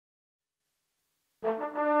So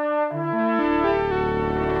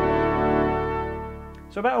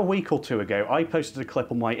about a week or two ago, I posted a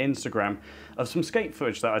clip on my Instagram of some skate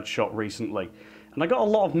footage that I'd shot recently. And I got a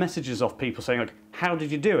lot of messages off people saying, like, how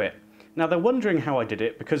did you do it? Now they're wondering how I did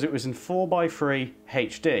it because it was in 4:3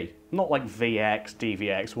 HD. Not like VX,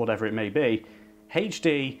 DVX, whatever it may be.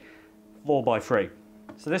 HD 4:3.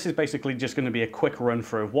 So this is basically just going to be a quick run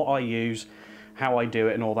through of what I use, how I do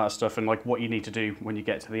it and all that stuff, and like what you need to do when you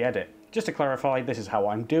get to the edit. Just to clarify, this is how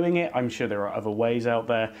I'm doing it. I'm sure there are other ways out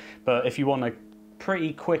there, but if you want a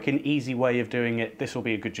pretty quick and easy way of doing it, this will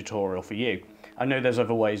be a good tutorial for you. I know there's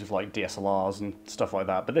other ways of like DSLRs and stuff like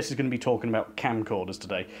that, but this is going to be talking about camcorders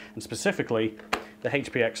today, and specifically the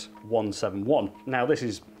HPX 171. Now this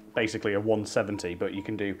is basically a 170, but you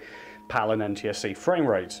can do PAL and NTSC frame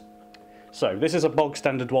rates. So this is a bog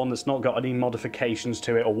standard one that's not got any modifications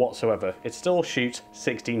to it or whatsoever. It still shoots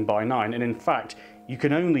 16:9, and in fact you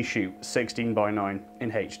can only shoot 16:9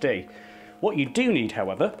 in HD. What you do need,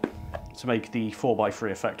 however, to make the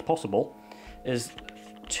 4:3 effect possible is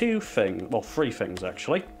three things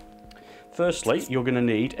actually. Firstly, you're going to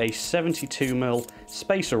need a 72mm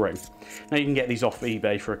spacer ring. Now you can get these off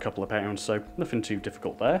eBay for a couple of pounds, so nothing too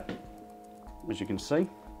difficult there. As you can see,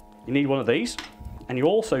 you need one of these, and you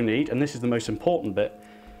also need, and this is the most important bit,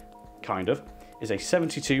 kind of, is a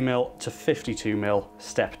 72mm to 52mm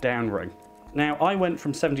step down ring. Now I went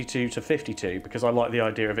from 72 to 52 because I like the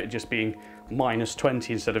idea of it just being -20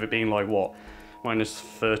 instead of it being like, what,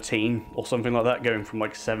 -13 or something like that, going from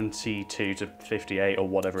like 72 to 58 or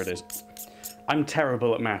whatever it is. I'm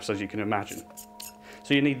terrible at maths, as you can imagine.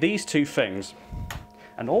 So you need these two things,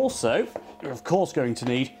 and also you're of course going to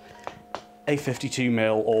need a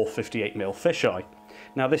 52mm or 58mm fisheye.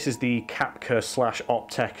 Now this is the Capca /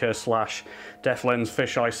 Opteca / Deflens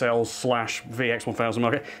fisheye cells / VX1000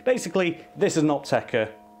 market. Basically, this is an Opteca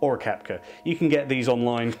or a Capca. You can get these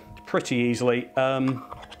online pretty easily.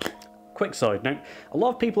 Quick side note, a lot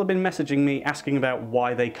of people have been messaging me asking about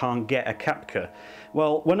why they can't get a Capca.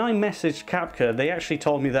 Well, when I messaged Capca, they actually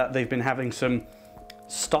told me that they've been having some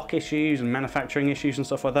stock issues and manufacturing issues and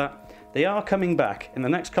stuff like that. They are coming back. In the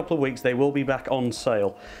next couple of weeks, they will be back on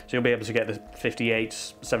sale. So you'll be able to get the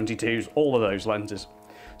 58s, 72s, all of those lenses.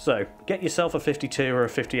 So get yourself a 52 or a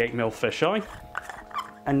 58mm fisheye.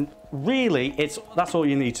 And really, that's all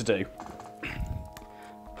you need to do.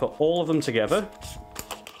 Put all of them together.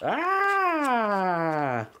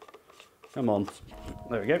 Ah! Come on.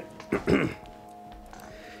 There we go.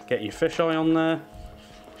 Get your fisheye on there.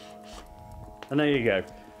 And there you go.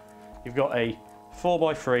 You've got a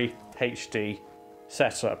 4:3 HD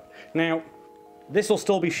setup. Now, this will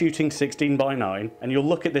still be shooting 16:9, and you'll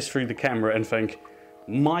look at this through the camera and think,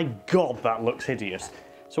 my god, that looks hideous.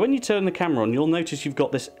 So when you turn the camera on, you'll notice you've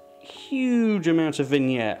got this huge amount of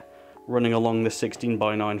vignette running along the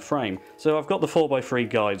 16:9 frame. So I've got the 4:3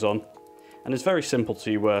 guides on, and it's very simple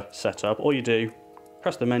to set up. All you do,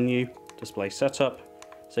 press the menu, display setup,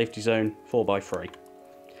 safety zone, 4:3.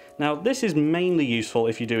 Now this is mainly useful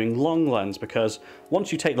if you're doing long lens, because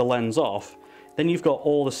once you take the lens off, then you've got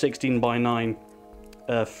all the 16:9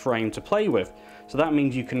 frame to play with. So that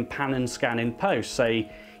means you can pan and scan in post.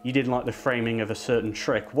 Say you didn't like the framing of a certain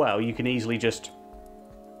trick, well, you can easily just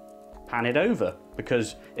pan it over,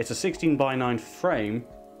 because it's a 16:9 frame,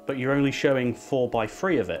 but you're only showing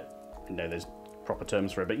 4:3 of it. I know there's proper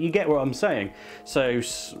terms for it, but you get what I'm saying. So,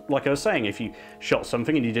 like I was saying, if you shot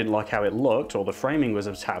something and you didn't like how it looked, or the framing was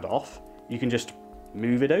a tad off, you can just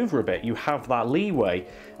move it over a bit. You have that leeway.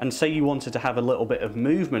 And say you wanted to have a little bit of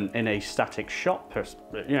movement in a static shot,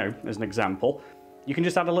 you know, as an example, you can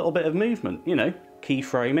just add a little bit of movement, you know,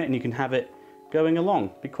 keyframe it, and you can have it going along.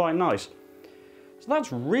 Be quite nice. So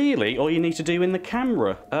that's really all you need to do in the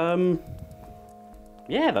camera.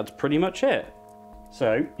 Yeah, that's pretty much it.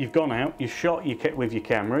 So you've gone out, you've shot your kit with your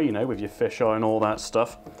camera, you know, with your fisheye and all that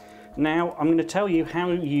stuff. Now I'm going to tell you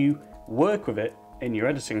how you work with it in your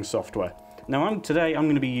editing software. Now today I'm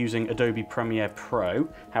going to be using Adobe Premiere Pro.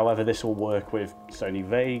 However, this will work with Sony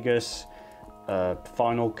Vegas,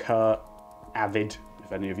 Final Cut, Avid,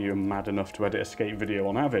 if any of you are mad enough to edit a skate video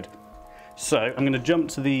on Avid. So I'm going to jump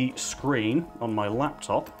to the screen on my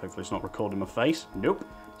laptop. Hopefully it's not recording my face. Nope.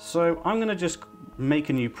 So I'm going to just make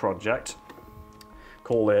a new project.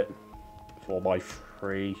 Call it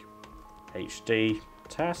 4:3 HD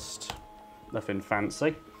test. Nothing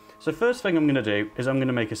fancy. So first thing I'm going to do is I'm going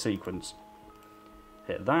to make a sequence.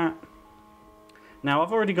 Hit that. Now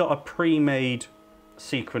I've already got a pre-made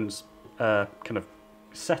sequence kind of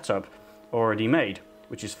setup already made,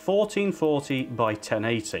 which is 1440 by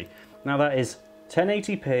 1080. Now that is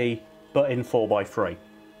 1080p but in 4:3.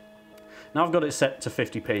 Now I've got it set to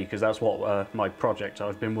 50p because that's what my project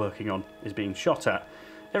I've been working on is being shot at.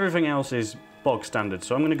 Everything else is bog standard,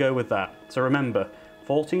 so I'm going to go with that. So remember,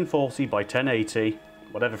 1440 by 1080,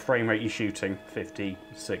 whatever frame rate you're shooting, 50,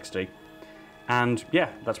 60. And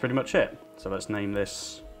yeah, that's pretty much it. So let's name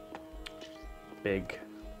this Big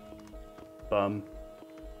Bum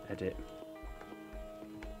Edit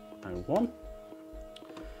 01.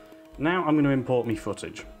 Now I'm going to import me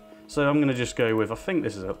footage. So I'm going to just go with, I think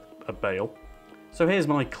this is a bale. So here's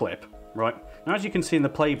my clip, right? Now as you can see in the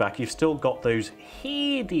playback, you've still got those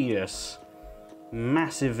hideous,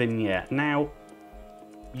 massive vignette. Now,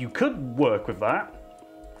 you could work with that.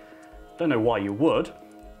 Don't know why you would.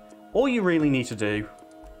 All you really need to do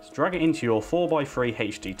is drag it into your 4x3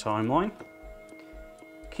 HD timeline.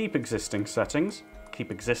 Keep existing settings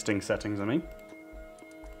I mean.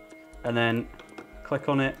 And then click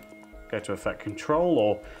on it, go to Effect Control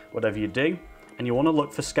or whatever you do, and you want to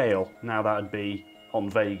look for scale. Now that would be on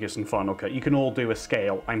Vegas and Final Cut. You can all do a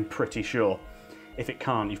scale, I'm pretty sure. If it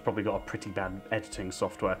can't, you've probably got a pretty bad editing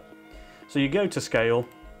software. So you go to scale,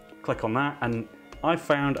 click on that, and I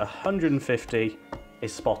found 150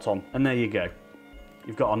 is spot on, and there you go.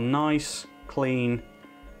 You've got a nice, clean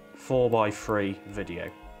 4x3 video.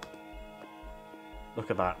 Look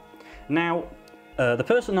at that. Now, the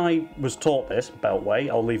person I was taught this, Beltway,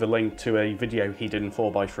 I'll leave a link to a video he did in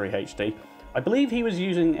 4x3 HD. I believe he was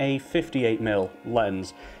using a 58mm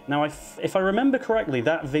lens. Now, if I remember correctly,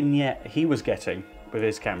 that vignette he was getting with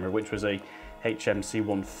his camera, which was a HMC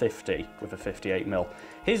 150 with a 58mm,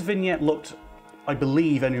 his vignette looked, I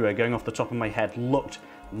believe anyway, going off the top of my head, looked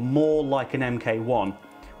more like an MK1.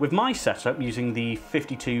 With my setup, using the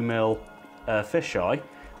 52mm fisheye,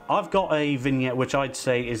 I've got a vignette which I'd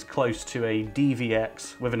say is close to a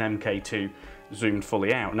DVX with an MK2 zoomed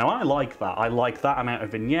fully out. Now I like that. I like that amount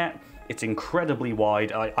of vignette. It's incredibly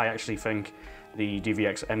wide. I actually think the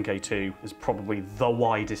DVX MK2 is probably the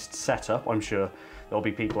widest setup. I'm sure there'll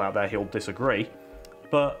be people out there who'll disagree.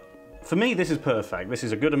 But for me, this is perfect. This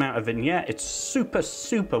is a good amount of vignette. It's super,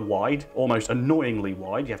 super wide, almost annoyingly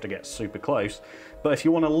wide. You have to get super close. But if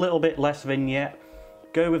you want a little bit less vignette,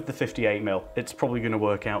 go with the 58mm. It's probably going to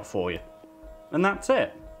work out for you. And that's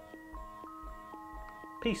it.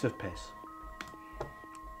 Piece of piss.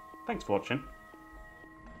 Thanks for watching.